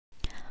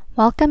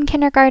Welcome,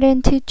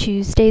 kindergarten, to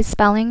Tuesday's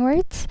spelling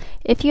words.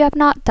 If you have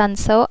not done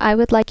so, I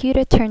would like you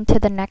to turn to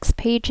the next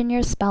page in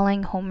your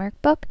spelling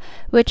homework book,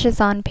 which is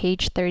on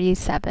page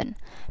 37.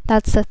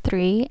 That's a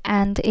 3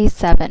 and a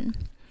 7.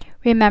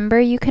 Remember,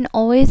 you can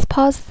always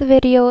pause the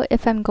video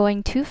if I'm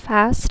going too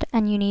fast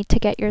and you need to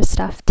get your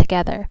stuff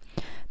together.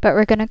 But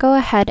we're going to go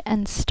ahead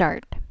and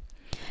start.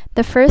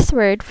 The first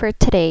word for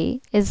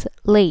today is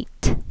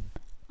late.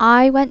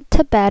 I went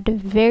to bed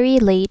very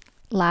late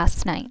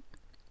last night.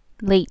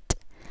 Late.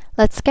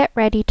 Let's get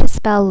ready to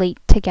spell late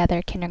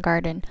together,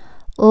 kindergarten.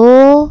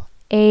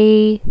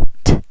 L-A-T.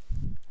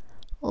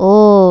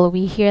 L.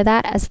 We hear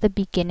that as the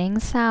beginning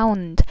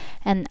sound.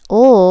 And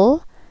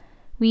L,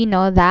 we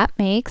know that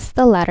makes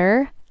the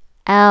letter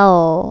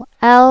L.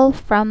 L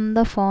from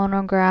the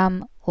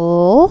phonogram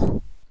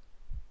L.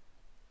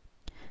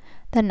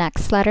 The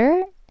next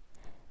letter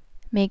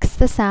makes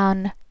the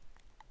sound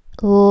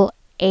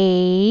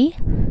L-A.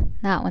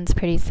 That one's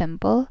pretty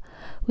simple.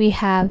 We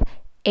have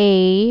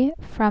A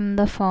from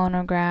the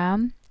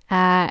phonogram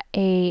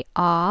A-A.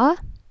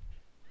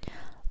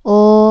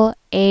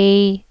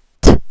 L-A-T.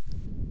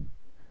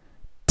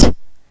 T.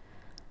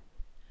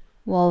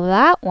 Well,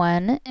 that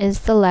one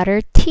is the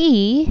letter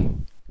T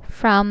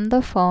from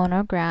the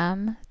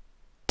phonogram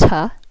T.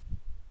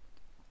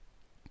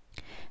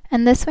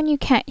 And this one you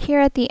can't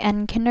hear at the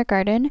end,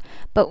 kindergarten,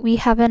 but we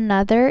have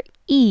another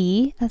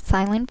E, a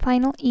silent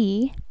final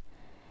E,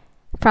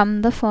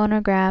 from the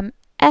phonogram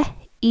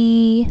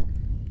E.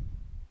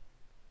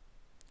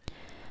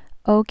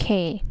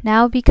 Okay,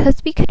 now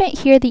because we couldn't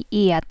hear the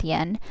E at the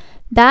end,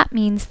 that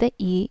means the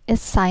E is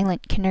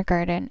silent,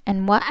 kindergarten.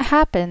 And what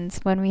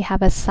happens when we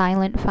have a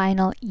silent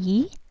final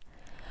E?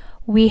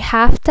 We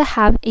have to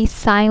have a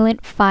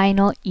silent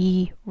final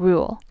E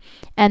rule.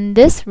 And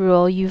this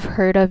rule you've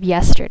heard of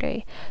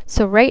yesterday.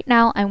 So right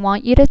now I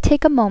want you to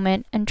take a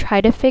moment and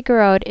try to figure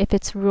out if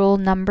it's rule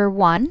number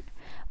 1,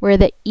 where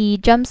the E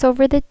jumps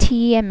over the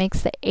T and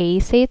makes the A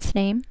say its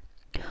name,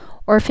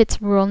 or if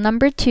it's rule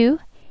number 2,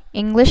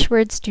 English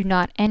words do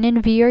not end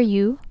in V or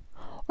U,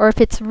 or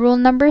if it's rule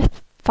number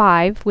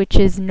 5, which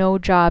is no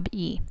job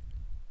E.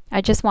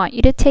 I just want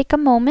you to take a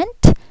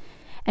moment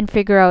and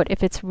figure out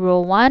if it's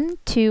rule 1,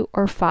 2,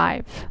 or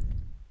 5.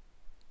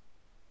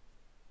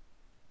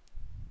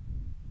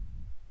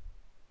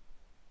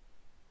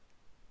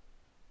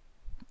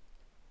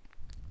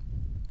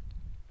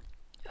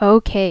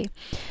 Okay,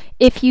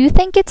 if you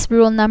think it's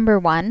rule number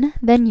 1,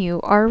 then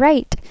you are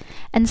right.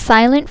 And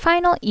silent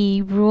final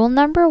E, rule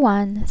number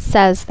 1,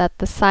 says that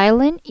the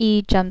silent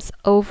E jumps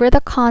over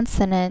the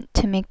consonant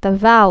to make the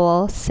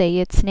vowel say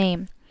its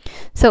name.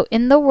 So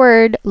in the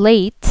word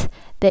late,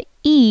 the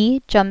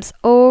E jumps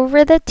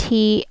over the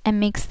T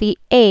and makes the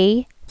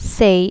A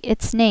say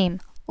its name.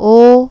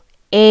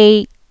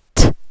 L-A-T,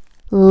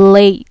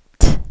 late.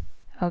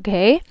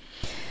 Okay?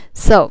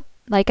 So,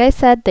 like I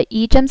said, the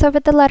E jumps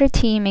over the letter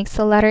T, makes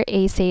the letter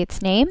A say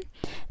its name.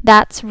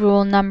 That's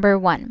rule number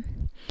 1.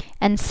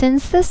 And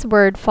since this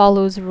word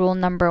follows rule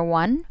number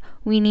 1,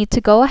 we need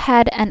to go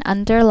ahead and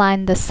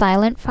underline the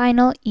silent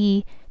final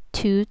E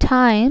 2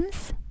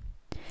 times.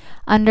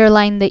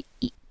 Underline the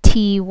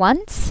T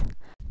once.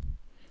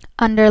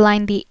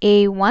 Underline the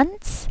A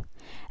once.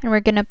 And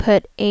we're going to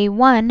put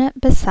A1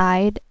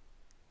 beside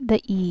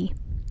the E.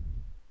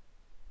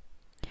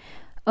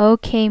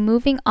 Okay,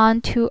 moving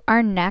on to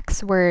our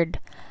next word,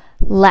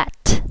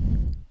 let.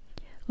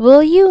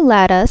 Will you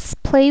let us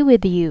play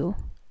with you?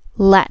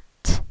 Let.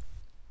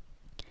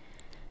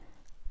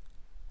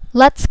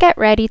 Let's get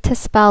ready to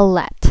spell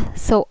let.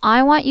 So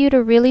I want you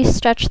to really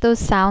stretch those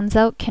sounds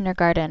out,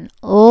 kindergarten.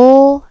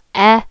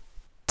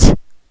 L-E-T.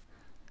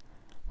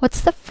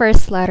 What's the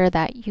first letter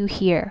that you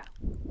hear?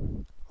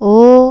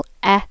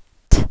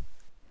 L-E-T.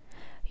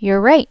 You're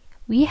right.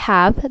 We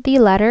have the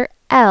letter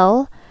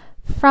L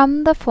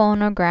from the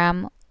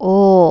phonogram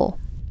L.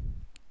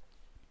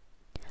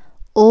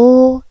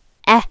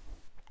 L-E-E.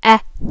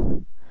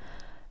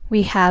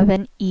 We have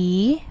an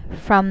E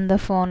from the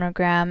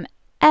phonogram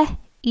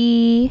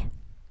E.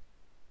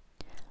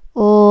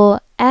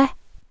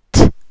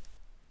 L-E-T.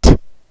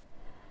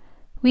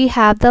 We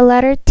have the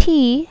letter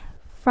T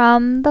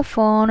from the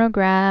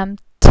phonogram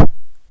T.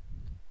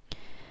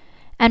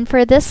 And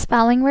for this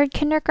spelling word,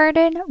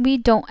 kindergarten, we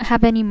don't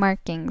have any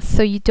markings,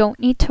 so you don't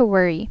need to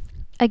worry.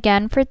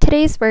 Again, for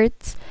today's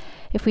words,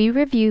 if we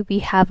review, we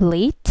have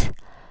late,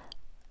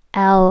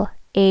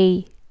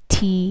 L-A-T-E,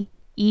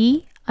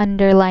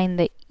 underline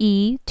the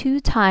E 2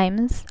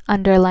 times,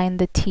 underline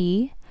the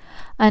T,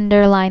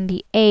 underline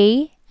the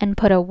A, and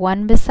put a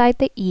 1 beside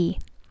the E.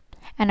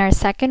 And our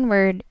second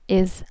word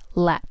is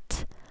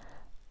let,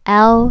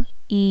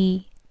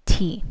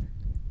 L-E-T.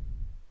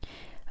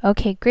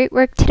 Okay, great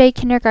work today,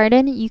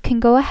 kindergarten. You can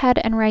go ahead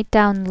and write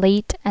down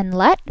late and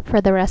let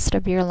for the rest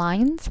of your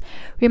lines.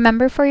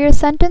 Remember, for your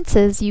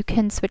sentences, you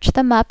can switch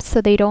them up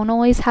so they don't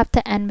always have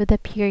to end with a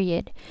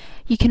period.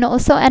 You can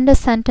also end a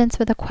sentence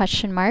with a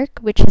question mark,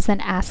 which is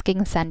an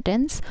asking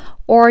sentence,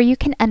 or you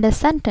can end a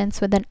sentence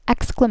with an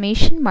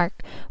exclamation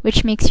mark,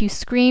 which makes you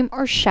scream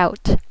or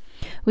shout.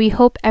 We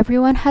hope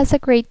everyone has a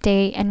great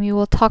day, and we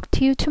will talk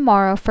to you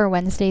tomorrow for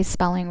Wednesday's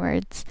spelling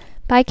words.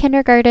 Bye,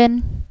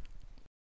 kindergarten!